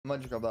Might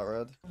just grab that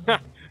red.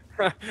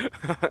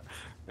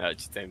 Yeah, I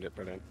just aimed it,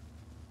 brilliant.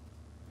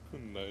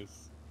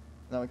 Nice.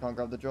 Now we can't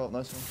grab the drop.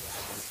 Nice one.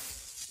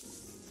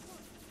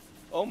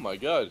 Oh my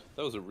god,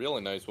 that was a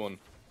really nice one.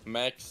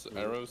 Max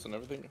arrows and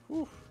everything.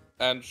 Whew.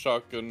 And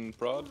shotgun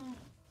prod.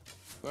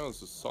 That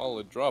was a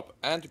solid drop.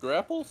 And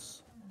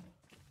grapples?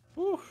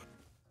 Whew.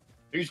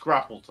 Who's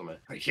grappled to me?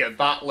 You're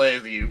that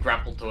lazy, you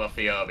grappled to a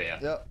Fiobia.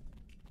 Yep.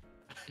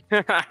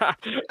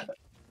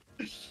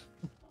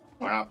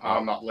 Well,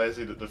 I'm not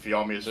lazy that the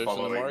Fiobia is There's an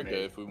following Amarga me.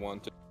 if we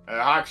want to.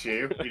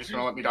 Haxeu, you're just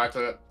gonna let me die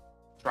to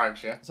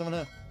Trags, yeah? Someone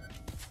here.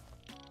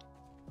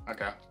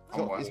 Okay.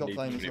 He's got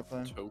flame. He's got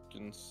flame.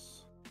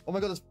 Tokens. Oh my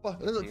god,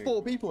 there's like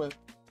 4 people here.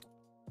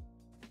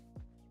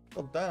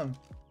 God damn.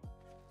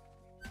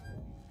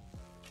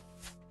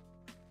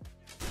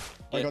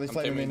 Oh my god, he's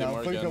flaming me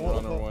now. Luca,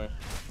 what the fuck?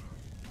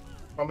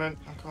 Come in,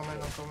 I'm coming.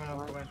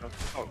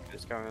 Oh,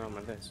 what's going on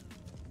with this?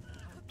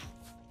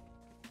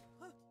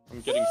 I'm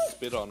getting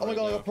spit on Oh my right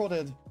god, I now. got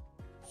prodded.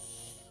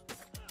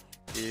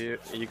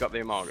 You got the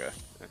Amarga.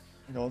 Oh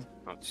my god.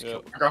 Oh, just Yeah.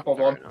 killed I grappled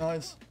one.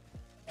 Nice.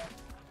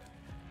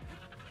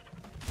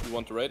 You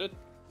want to raid it?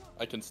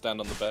 I can stand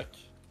on the back.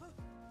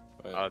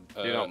 Wait,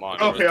 do not mind.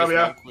 Okay,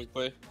 dismount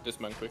quickly.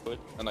 Dismount quickly,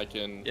 and I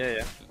can.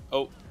 Yeah.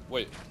 Oh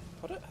wait,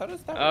 how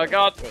does that? Oh work?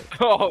 god. Wait.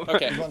 Oh.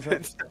 Okay. One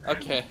shot.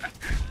 Okay.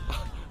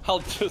 I'll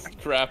just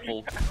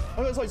grapple.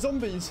 Oh, it's like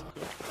zombies.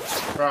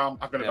 I'm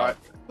gonna die.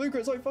 Luca,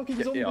 it's like fucking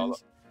Yeah,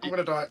 zombies. I'm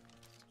gonna die.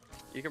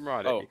 You can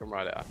ride it. Oh. You can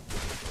ride it.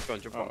 Go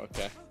on, jump Oh, on.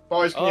 okay.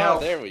 Boys, can you Oh,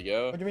 help? there we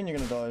go. What do you mean you're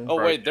gonna die? Oh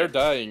Right. wait, they're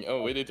dying.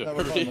 Oh, we need to No,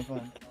 we're hurry. fine, we're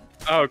fine.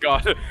 Oh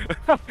god.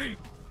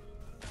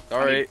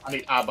 Sorry. I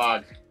need a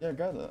bag. Yeah,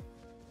 grab it.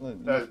 Look,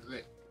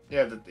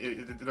 Yeah,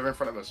 they're in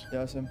front of us.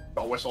 yeah, I see him.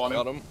 Got a whistle on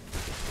Got him. him.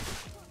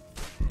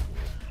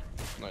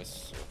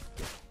 Nice.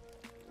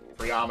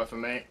 Free armor for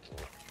me.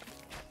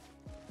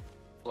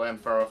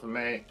 Flamethrower for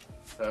me.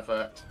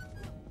 Perfect.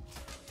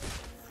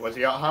 Where's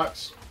he at,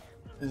 Hax?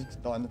 He's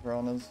dying the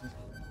piranhas.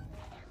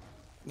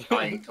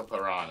 Dying to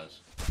piranhas.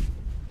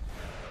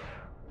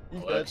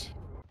 He's Alert. dead.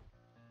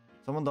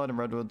 Someone died in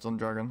Redwoods on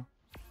Dragon.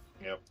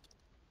 Yep.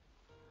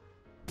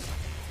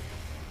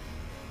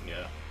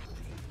 Yeah.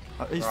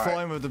 He's Right.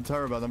 flying with the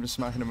Terrorbird, I'm just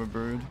smacking him with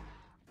Brood.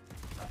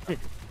 I'm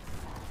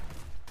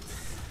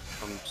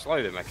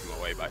slowly making my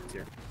way back to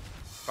you.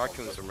 Try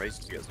killing some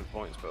races to get some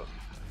points, but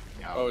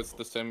Yeah. Oh, it's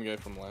the same guy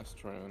from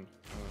last round.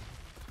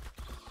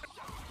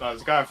 No,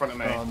 there's a guy in front of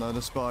me. Oh no,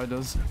 the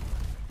spiders.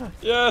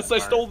 Yes, I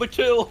stole the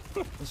kill.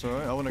 That's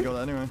alright, I wanna go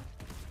there anyway.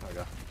 There we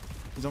go.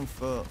 He's on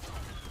foot.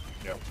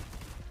 Yep.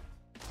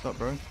 What's up,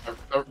 bro?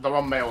 They're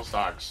on male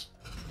stags.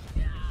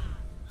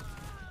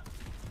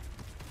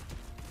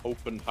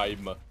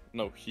 Oppenheimer.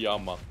 No,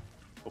 Hiyama.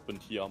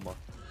 Oppenheimer.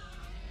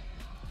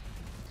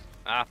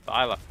 ah,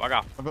 Tyler, fuck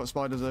off. I've got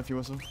spiders there if you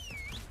whistle.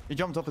 He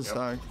jumped up a Yep.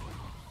 stag.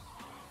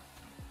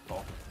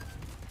 Oh.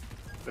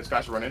 This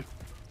guy's running.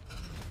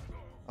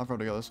 I've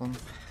probably got this one.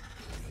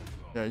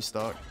 Yeah, he's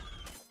stuck.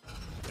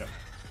 Yep.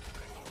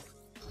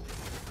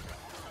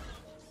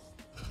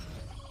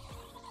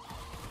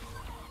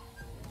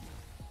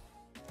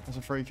 That's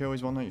a free kill,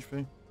 he's 1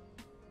 HP.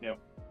 Yep.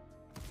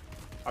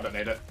 I don't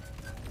need it.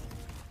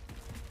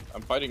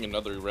 I'm fighting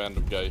another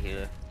random guy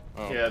here.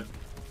 Oh. Yeah.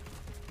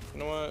 You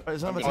know what? Wait,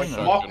 is I'm another gonna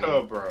team Like there? shotgun Mocker,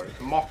 him.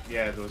 bro. Mock.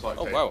 Yeah, there was like.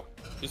 Oh two. wow,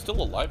 he's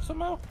still alive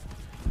somehow.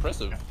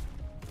 Impressive.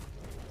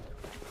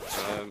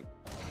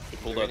 He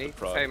pulled out the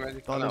prod.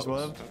 Tyler's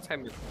web.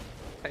 Tame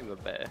the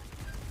bear.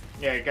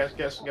 Yeah,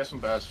 get some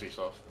bears feast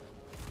off.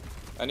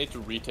 I need to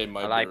retame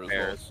my I like bear as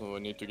bears. well, so I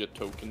need to get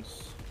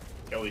tokens.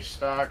 Kill his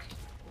stag.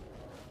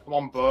 Come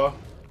on, Burr.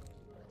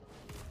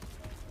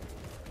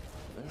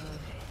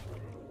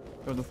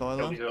 Go to Kill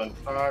Thyler. his own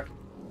stag.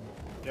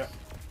 Yeah.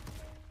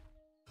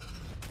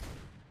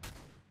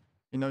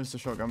 He knows the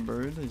shotgun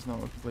Brood, he's not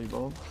a complete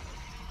bob.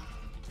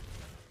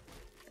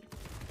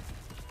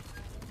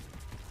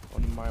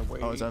 On my way.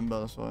 Oh, it's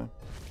Ember, that's why.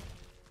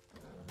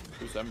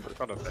 Who's Ember?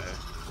 Got a bear.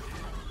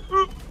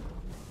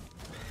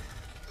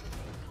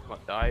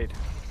 What died?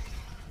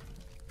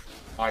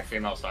 My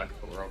female stag,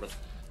 but we're all good.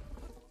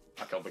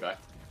 I killed the guy.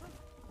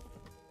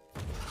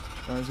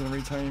 Oh, he's gonna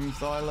retame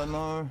Thyler,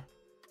 no.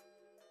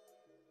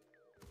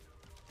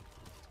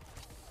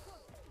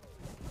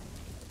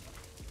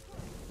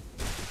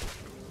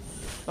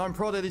 No, I'm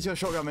prodded, he's gonna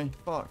shotgun me.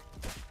 Fuck.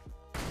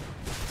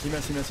 He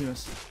missed.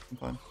 I'm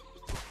fine.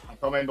 I'm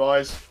coming,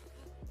 boys.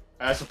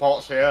 Air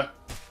support's here.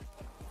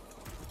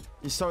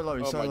 He's so low,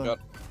 he's Oh so my low. god.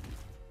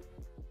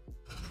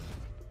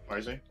 Where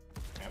is he?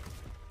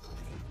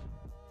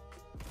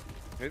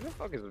 Who the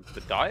fuck is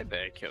the diet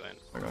bear killing?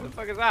 Okay. What the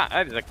fuck is that?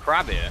 That is a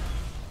crab here.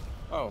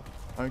 Oh.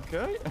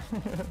 Okay.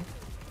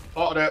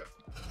 Spotted it.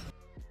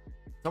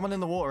 Someone in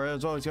the water here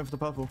as well, he's going for the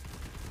purple.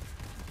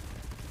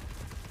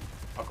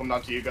 I'll come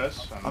down to you guys.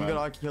 And, I'm gonna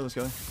I can kill this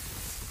guy.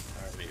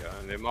 There we go.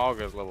 And the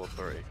Amarga's level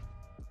 3.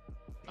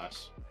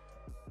 Nice.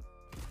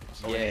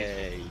 That's all we need.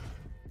 Yay.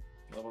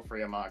 Level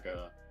 3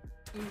 Amarga.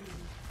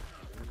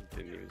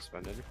 Didn't even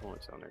spend any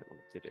points on it. What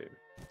did you do?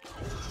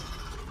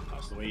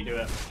 That's the way you do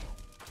it.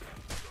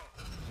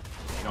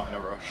 You're not in a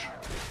rush.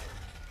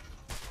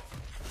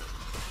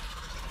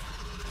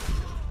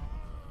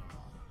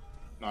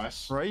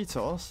 Nice.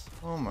 Kratos?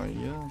 Oh my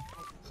god.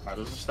 Right,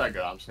 there's a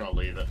stagger. I'm just gonna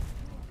leave it.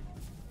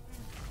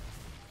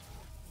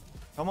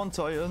 Come on,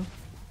 Titan.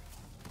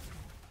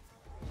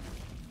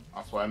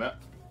 I'll flame it.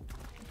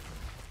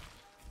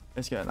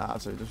 It's getting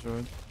absolutely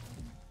destroyed.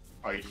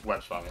 Oh, you just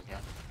web spamming, yeah.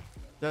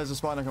 There's a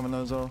spiner coming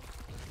there as well.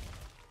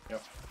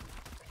 Yep.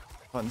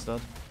 Titan's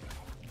dead.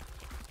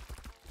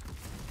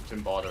 It's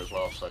in border as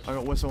well, so. I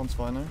got whistle on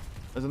spiner.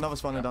 There's another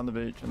spiner down the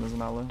beach and there's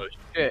an ally. Oh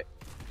shit.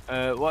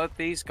 What have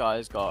these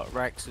guys got?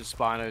 Rex and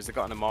Spinos, they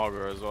got an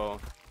Amaga as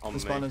well. On The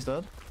me. spiner's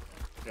dead.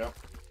 Yep.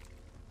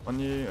 On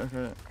you,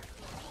 okay.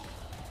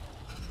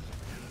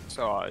 It's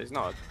alright, he's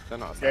not. They're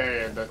not.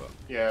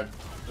 Yeah,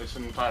 there's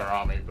an entire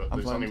army, but I'm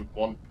there's flamed. only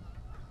one.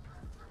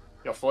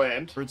 You're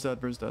flamed. Brood's dead,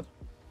 Brood's dead.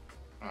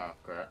 Oh,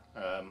 great.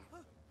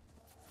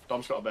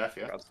 Dom's got a bear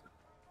for you.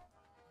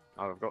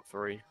 I've got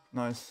 3.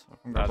 Nice. I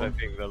can I grab don't one.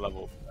 think they're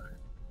level.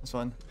 That's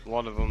fine.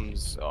 One of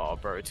them's. Oh,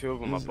 bro, 2 of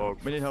them are Easy.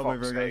 bugged. We need help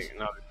over here, guys.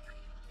 No.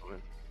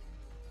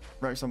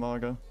 Rex on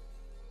Margo.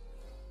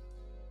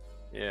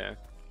 Yeah.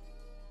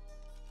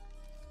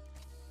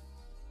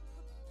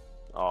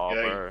 Oh,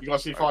 Yeah, bro. you got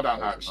C4 down,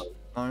 Hax.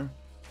 No.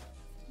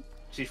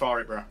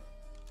 C4 it, bro.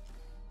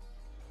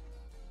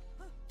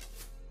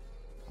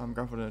 I'm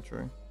grappled in a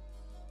tree.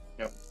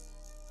 Yep.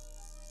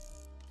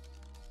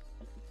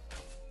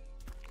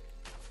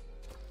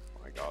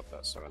 Oh my god,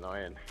 that's so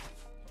annoying.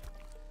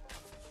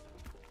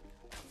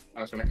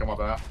 I'm just gonna come up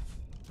there.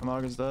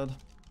 Margo's dead.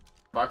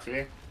 Back for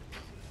you.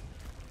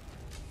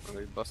 I'm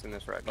gonna be busting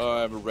this Rex. Oh,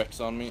 I have a Rex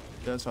on me.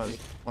 Yeah, it's fine.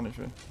 On the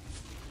tree.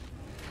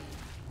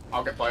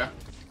 I'll get player.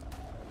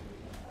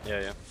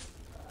 Yeah.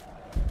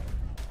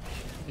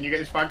 Can you get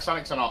this bag,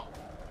 Sonics, or not?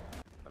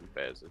 And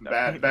bears are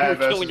Bear We're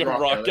versus killing a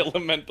rock really.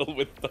 elemental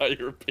with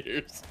tire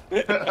pierce.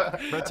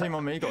 Red team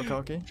on me, got a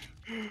Kaki.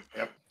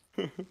 Yep.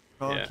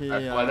 Kaki,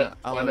 Flame it, flame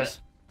Aloes. it.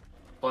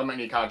 Flame it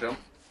and you can't jump.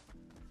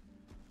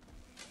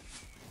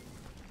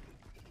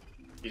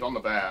 He's on the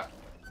bear.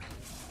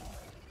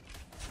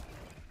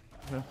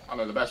 Yeah. I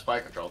know, the bear's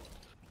play control.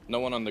 No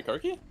one on the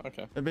Karki?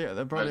 Okay.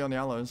 They're probably on the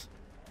Aloes.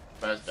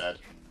 Bear's dead.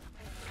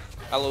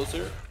 Aloes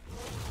here.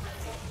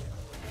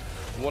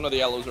 One of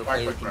the Aloes are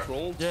Right player click, bro.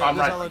 controlled. Yeah, Spam this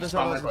right Aloe, click, this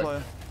spam Aloe's right the click.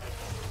 player.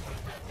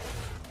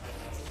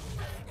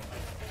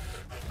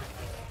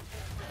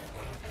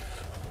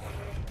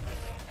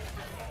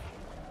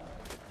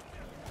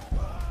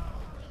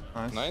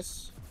 Nice.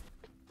 Nice.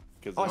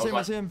 'Cause Oh, I see him, I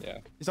like- see him. Yeah.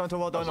 He's starting to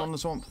well down like- on the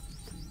swamp.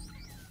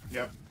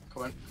 Yep.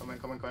 Come in, come in,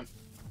 come in, come in.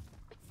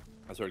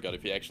 I swear to God,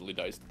 if he actually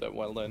dies to that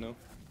wild, I know.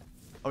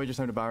 Oh, we just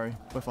named a Barry.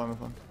 We're fine, we're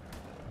fine.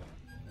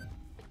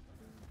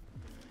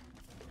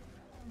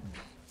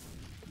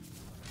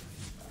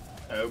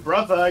 Oh,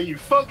 brother, you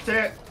fucked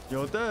it!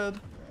 You're dead.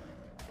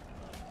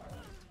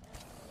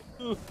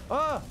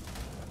 Ah!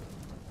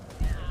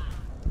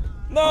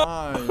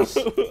 No! Nice.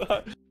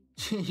 Yeah.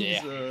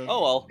 Jesus.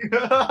 Oh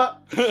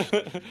well.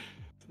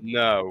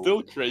 No.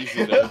 Still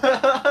crazy though.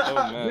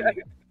 Oh man.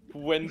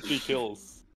 20 kills.